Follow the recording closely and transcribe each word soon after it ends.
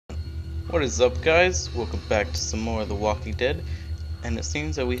What is up, guys? Welcome back to some more of The Walking Dead. And it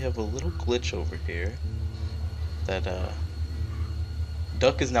seems that we have a little glitch over here. That,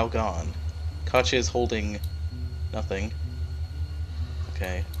 Duck is now gone. Katya is holding nothing.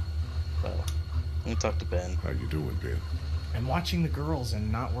 Okay, well, let me talk to Ben. How you doing, Ben? I'm watching the girls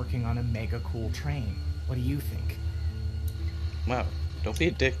and not working on a mega cool train. What do you think? Wow, don't be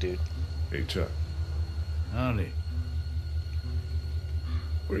a dick, dude. Hey, Chuck, Howdy.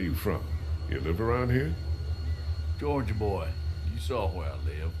 where you from? You live around here? Georgia boy, you saw where I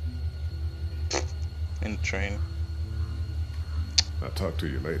live. In the train. I'll talk to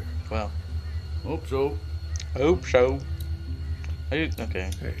you later. Wow. Hope so. Hope so. Okay.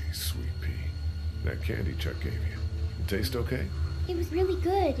 Hey, sweet pea. That candy Chuck gave you. It taste okay? It was really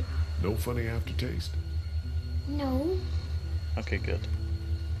good. No funny aftertaste? No. Okay, good.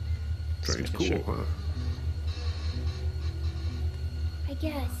 Just Train's making cool, sure. huh? I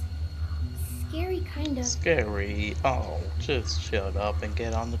guess. Scary, kind of. Scary. Oh, just shut up and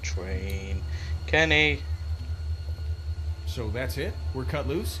get on the train. Kenny. So that's it? We're cut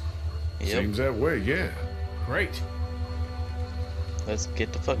loose? Yep. Seems that way, yeah. Great. Let's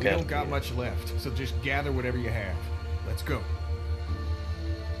get the fuck We out don't of got here. much left, so just gather whatever you have. Let's go.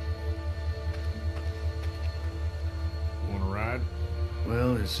 Want to ride?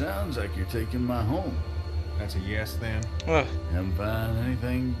 Well, it sounds like you're taking my home. That's a yes then. Ugh. Haven't found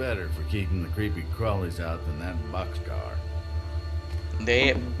anything better for keeping the creepy crawlies out than that boxcar.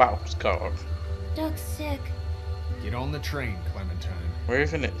 That boxcar. Duck's sick. Get on the train, Clementine. Where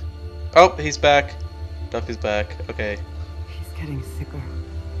even it? Oh, he's back. Duck is back. Okay. He's getting sicker.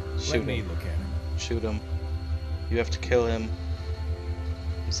 Shoot Let me him. look at him. Shoot him. You have to kill him.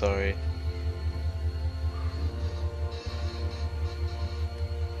 I'm sorry.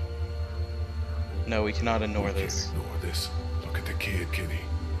 No, we cannot ignore We this. can't ignore this. Look at the kid, Kenny.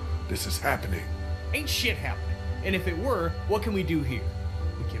 This is happening. Ain't shit happening. And if it were, what can we do here?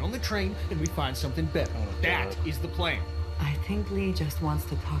 We get on the train and we find something better. Oh my That God. is the plan. I think Lee just wants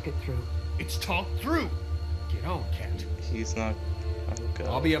to talk it through. It's talked through. Get on, Cat. He's not. Oh god.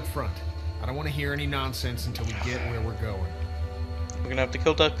 I'll be up front. I don't want to hear any nonsense until we get where we're going. We're gonna have to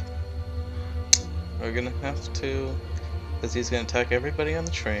kill Duck. We're gonna have to, because he's gonna attack everybody on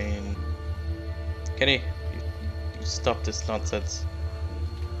the train. Kenny, you stop this nonsense.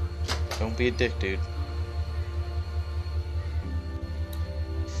 Don't be a dick, dude.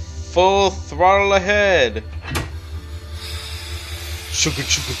 Full throttle ahead. Chugga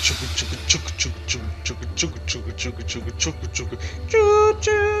chugga chugga chugga chugga chugga chugga chugga chugga chugga chugga chugga chugga choo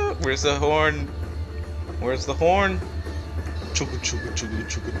choo. Where's the horn? Where's the horn? Chugga chugga chugga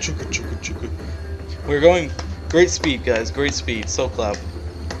chugga chugga chugga chugga. We're going great speed, guys. Great speed. So clap.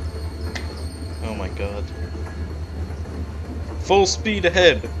 Oh my god. Full speed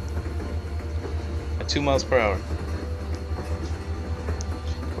ahead. At 2 miles per hour.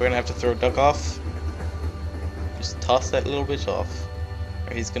 We're gonna have to throw Duck off. Just toss that little bitch off.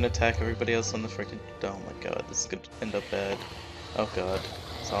 Or he's gonna attack everybody else on the freaking. Oh my god, this is gonna end up bad. Oh god.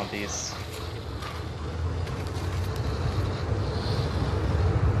 Zombies.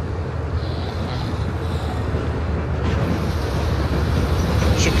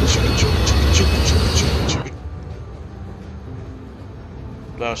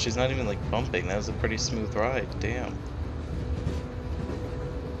 Wow, she's not even like bumping. That was a pretty smooth ride. Damn.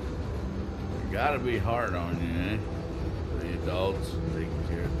 It gotta be hard on you, eh? 3 adults taking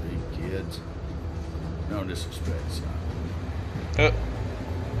care of 3 kids. No disrespect, son.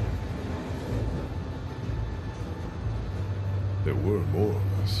 There were more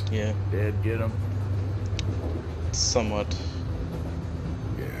of us. Yeah, Dad get them? somewhat.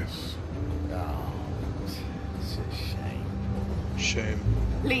 Yes. Oh, it's a shame. Shame.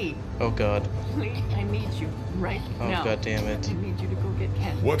 Lee! Oh god. Lee, I need you right Oh now. god damn it. I need you to go get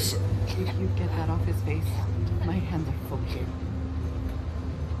Ken. What's up? If you get that off his face, my hands are full here.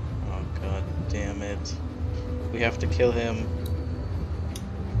 Oh god damn it. We have to kill him.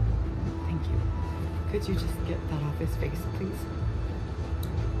 Thank you. Could you just get that off his face, please?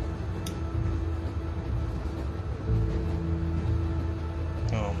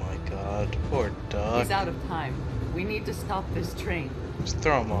 Oh my god. Poor Duck. He's out of time. We need to stop this train. Just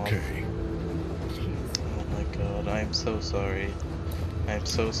throw him off. Okay. Please. Oh my god, I am so sorry. I am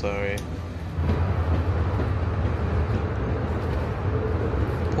so sorry.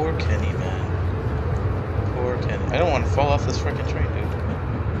 Poor Kenny, man. Poor Kenny. I don't want to fall off this freaking train, dude.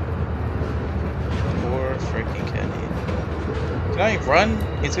 Poor freaking Kenny. Can I run?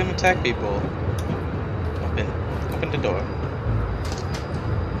 He's gonna attack people. Open the door.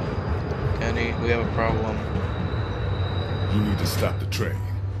 Kenny, we have a problem. You need to stop the train.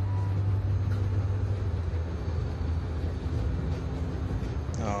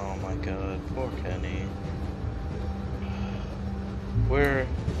 Oh my god, poor Kenny. Where?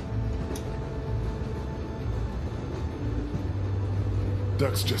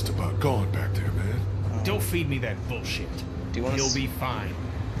 Duck's just about gone back there, man. Don't feed me that bullshit. Do you want to? He'll be fine.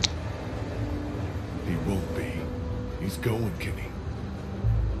 He won't be. He's going, Kenny.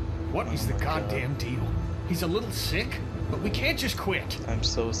 What is the my God. goddamn deal? He's a little sick, but we can't just quit. I'm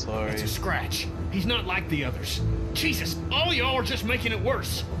so sorry. It's a scratch. He's not like the others. Jesus, all y'all are just making it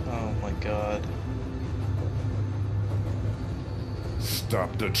worse. Oh my god.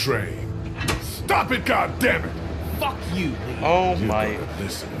 Stop the train. Stop it, goddammit! Fuck you, Lee. Oh You my. better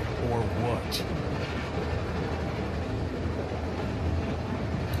listen. Or what?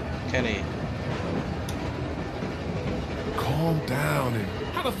 Kenny. Calm down and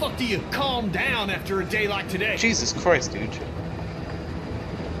How the fuck do you calm down after a day like today? Jesus Christ, dude.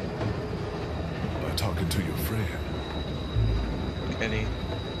 by talking to your friend. Kenny.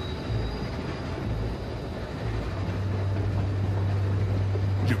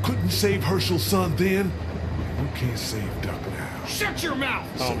 You couldn't save Herschel's son then, and you can't save Duck now. Shut your mouth!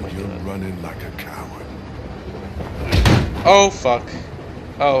 Oh my You're god. running like a coward. Oh fuck.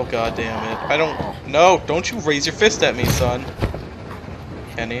 Oh god damn it. I don't. No, don't you raise your fist at me, son.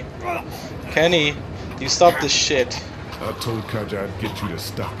 Kenny. Kenny, you stop this shit. I told Kaja I'd get you to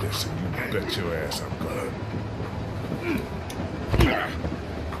stop this, and you bet your ass I'm gonna.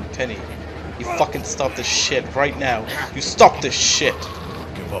 Kenny, you fucking stop this shit right now. You stop this shit.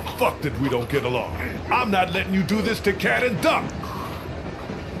 Give a fuck that we don't get along. I'm not letting you do this to Cat and Duck.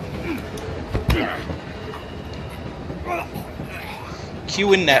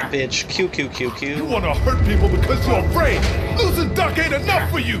 Q in that bitch. Q, Q, Q, You Q. want to hurt people because you're afraid. Losing Duck ain't enough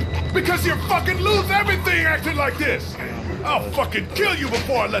for you. Because you fucking lose everything acting like this. I'll fucking kill you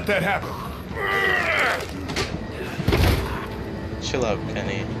before I let that happen. Chill out,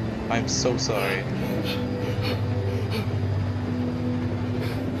 Kenny. I'm so sorry.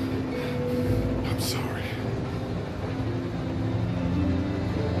 I'm sorry.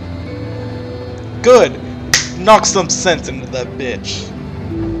 Good! Knock some sense into that bitch.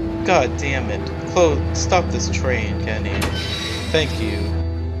 God damn it. Stop this train, Kenny. Thank you.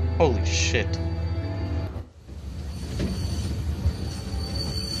 Holy shit.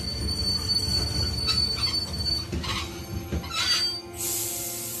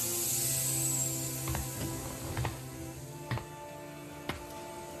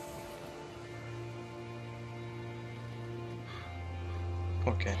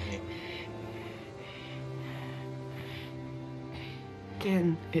 Poor Kenny.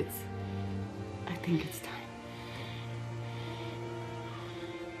 Ken, I think it's time.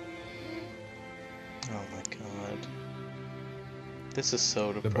 Oh my god. This is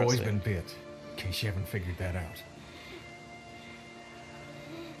so The depressing. boy's been bit, in case you haven't figured that out.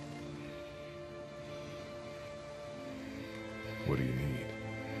 What do you need?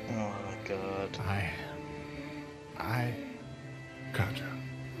 Oh my god. I... Kaja.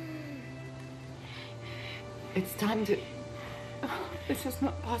 It's time to... Oh, this is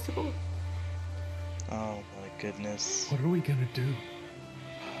not possible. Oh my goodness. What are we gonna do?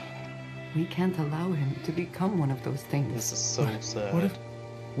 We can't allow him to become one of those things. This is so sad.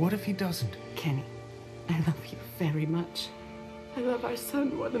 What if he doesn't? Kenny, I love you very much. I love our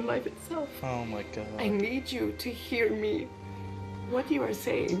son more than life itself. Oh my god. I need you to hear me. What you are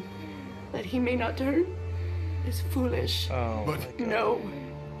saying, that he may not turn, is foolish. Oh But- my god. No,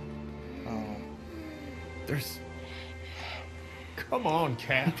 Oh. There's... Come on,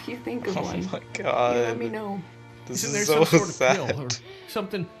 Cat. if you think of Oh one, my you god. let me know. This Isn't there is some so sort of sad. pill or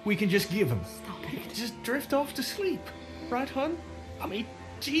something we can just give him? Stop it. Just drift off to sleep, right, hun? I mean,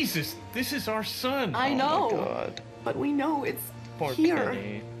 Jesus, this is our son. I Oh know, my god. but we know it's Poor here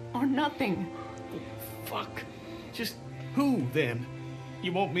Kenny. or nothing. Fuck. Just who then?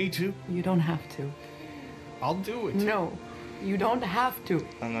 You want me to? You don't have to. I'll do it. No, you don't have to.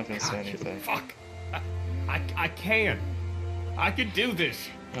 I'm not gonna say anything. Fuck. I can. I can do this.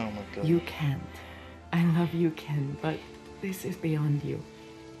 Oh my god. You can't. I love you, Ken, but this is beyond you.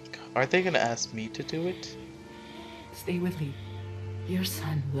 Are they gonna ask me to do it? Stay with Lee. Your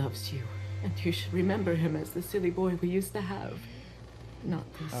son loves you, and you should remember him as the silly boy we used to have. Not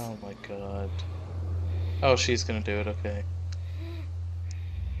this. Oh my god. Oh, she's gonna do it, okay.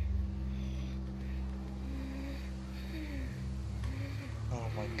 Oh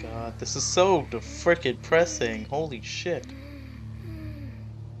my god, this is so freaking depressing. Holy shit.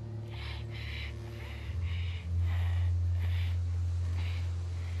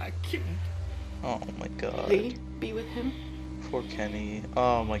 I can't. Oh my god. Lee, be with him. Poor Kenny.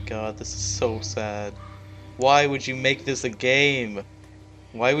 Oh my god, this is so sad. Why would you make this a game?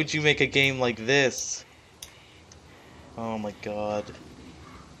 Why would you make a game like this? Oh my god.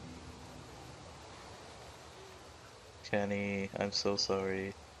 Kenny, I'm so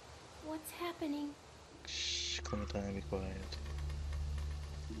sorry. What's happening? Shh, Clementine, be quiet.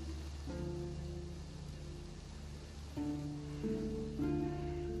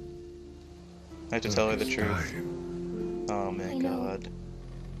 I have to tell her the He's truth. dying. Oh I my know. god.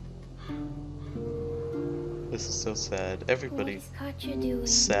 This is so sad. What Everybody is Katya doing?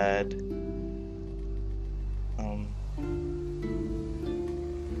 sad.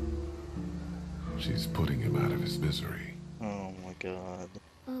 She's putting him out of his misery. Oh my god.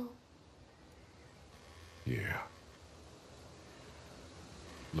 Oh, Yeah.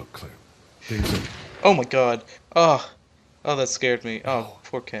 Look, Clem. Things are... Oh my god. Oh. Oh, that scared me. Oh,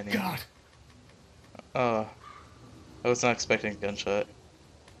 poor Kenny. God. I was not expecting a gunshot.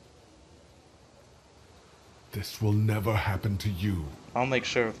 This will never happen to you. I'll make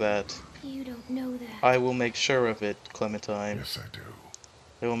sure of that. you don't know that. I will make sure of it, Clementine. Yes, I do.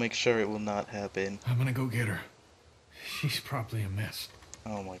 I will make sure it will not happen. I'm gonna go get her. She's probably a mess.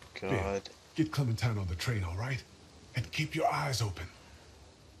 Oh my god. Get Clementine on the train, all right? And keep your eyes open.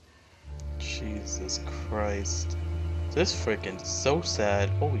 Jesus Christ. This freaking so sad.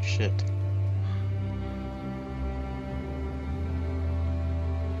 Holy shit.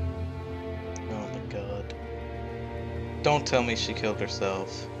 Oh my god. Don't tell me she killed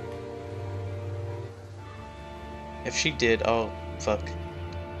herself. If she did, oh, fuck.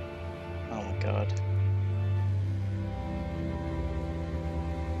 Oh my god.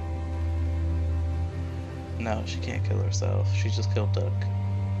 No, she can't kill herself. She just killed Duck.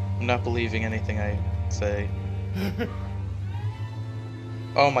 I'm not believing anything I say.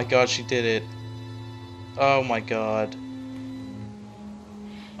 Oh my god, she did it. Oh my god.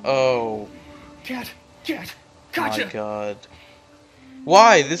 Oh Cat! my Katya! god.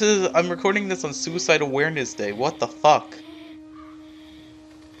 Why? I'm recording this on Suicide Awareness Day. What the fuck?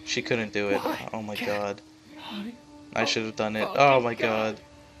 She couldn't do it. Why? Oh my Cat. god. Honey. I should have done it. Oh, Oh my God.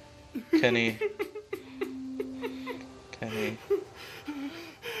 god. Kenny. Kenny.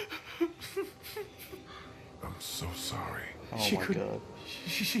 I'm so sorry. Oh She my couldn't- god.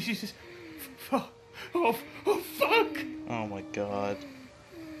 She's... Oh, fuck! Oh my god.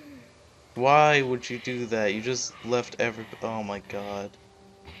 Why would you do that? You just left oh my god.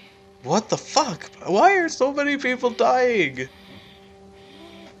 What the fuck? Why are so many people dying?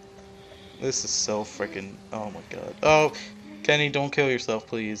 This is so freaking, oh my god. Oh, Kenny, don't kill yourself,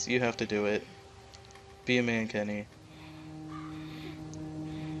 please. You have to do it. Be a man, Kenny.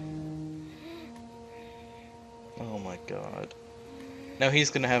 Oh my god. Now he's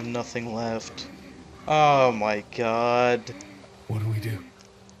gonna have nothing left. Oh my god. What do we do?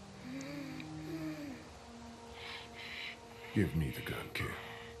 Give me the gun, kid.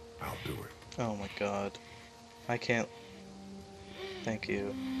 I'll do it. Oh my god. I can't. Thank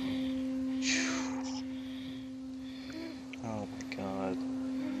you. Oh my god.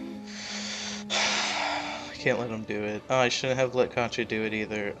 I can't let him do it. Oh, I shouldn't have let Katya do it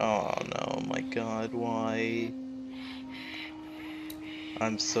either. Oh no, my god, why?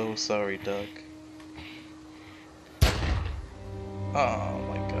 I'm so sorry, Duck. Oh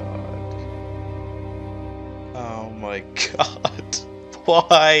my god. Oh my god.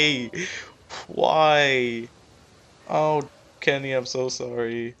 Why? Why? Oh, Kenny, I'm so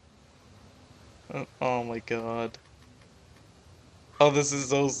sorry. Oh my god. Oh, this is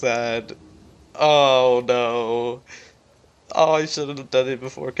so sad. Oh no. Oh, I should have done it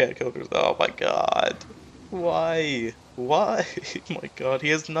before Cat killed herself. Oh my god. Why? Why? Oh my god, he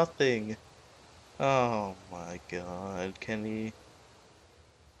has nothing. Oh my god, Kenny.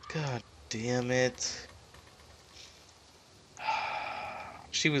 God damn it.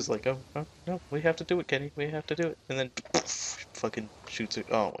 She was like, oh, no, we have to do it, Kenny. We have to do it. And then fucking shoots her.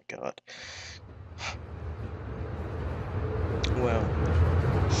 Oh my god. Well.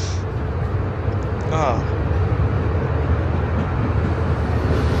 Ah.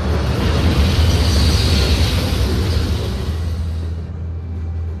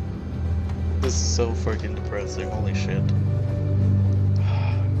 This is so freaking depressing. Holy shit.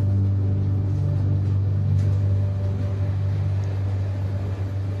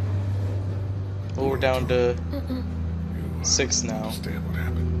 Well, we're down to Uh-uh. 6 now. Understand what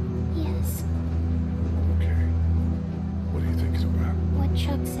happened? Yes. Okay. What do you think it's about? What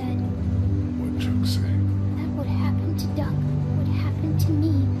Chuck said. What Chuck say? That what happened to Duck would happen to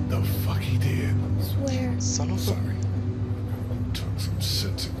me. The fuck he did. Swear. Son of a... Sorry. Took some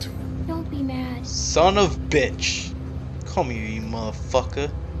sense into him. Don't be mad. Son of bitch! Come here, you motherfucker.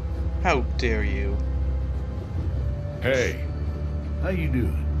 How dare you? Hey, How you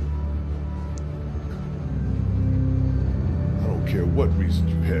doing? I don't care what reason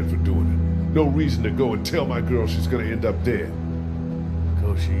you had for doing it. No reason to go and tell my girl she's gonna end up dead.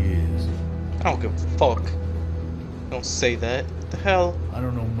 Because she is. I don't give a fuck. Don't say that. What the hell? I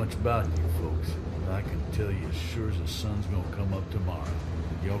don't know much about you folks, but I can tell you as sure as the sun's gonna come up tomorrow.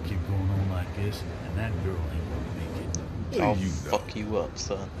 Y'all keep going on like this, and that girl ain't gonna make it. What I'll do you know? fuck you up,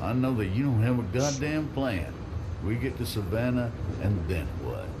 son. I know that you don't have a goddamn plan. We get to Savannah, and then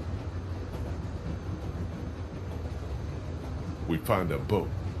what? We find a boat.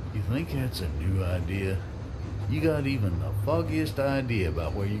 You think that's a new idea? You got even the foggiest idea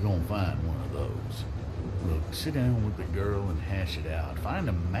about where you're gonna find one of those. Look, sit down with the girl and hash it out. Find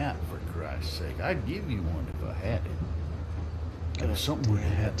a map, for Christ's sake. I'd give you one if I had it. And if something were to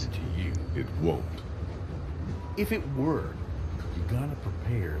happen to you, It won't. if it were, you gotta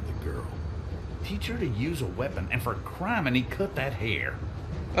prepare the girl. Teach her to use a weapon, and for crime, he cut that hair.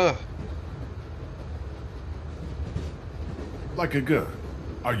 Ugh. Like a gun.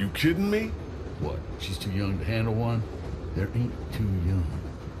 Are you kidding me? What, she's too young to handle one? There ain't too young.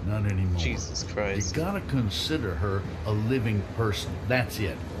 Not anymore. Jesus You Christ. gotta consider her a living person. That's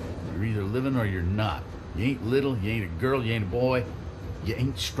it. You're either living or you're not. You ain't little, you ain't a girl, you ain't a boy. You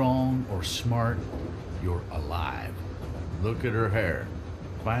ain't strong or smart. You're alive. Look at her hair.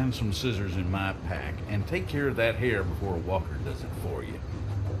 Find some scissors in my pack and take care of that hair before Walker does it for you.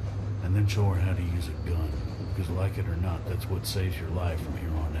 And then show her how to use a gun. Because like it or not, that's what saves your life from here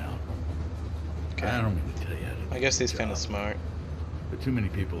on out. I don't mean to tell you how to do I guess your he's kind of job, smart. but too many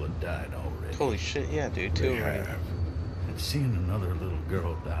people have died already. Holy shit, yeah, dude. They Too right. have. And seeing another little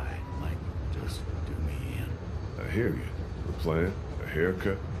girl die might just do me in. I hear you. A plan, a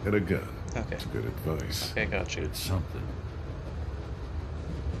haircut, and a gun. Okay. That's good advice. Okay, got you. It's something.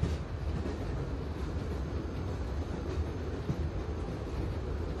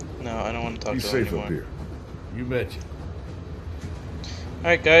 No, I don't want to talk Be to him safe anymore. up here. You betcha.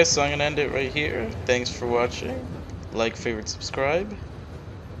 Alright guys, so I'm gonna end it right here. Thanks for watching. Like, favorite, subscribe.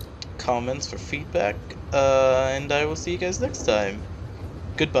 Comments for feedback. And I will see you guys next time.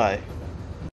 Goodbye.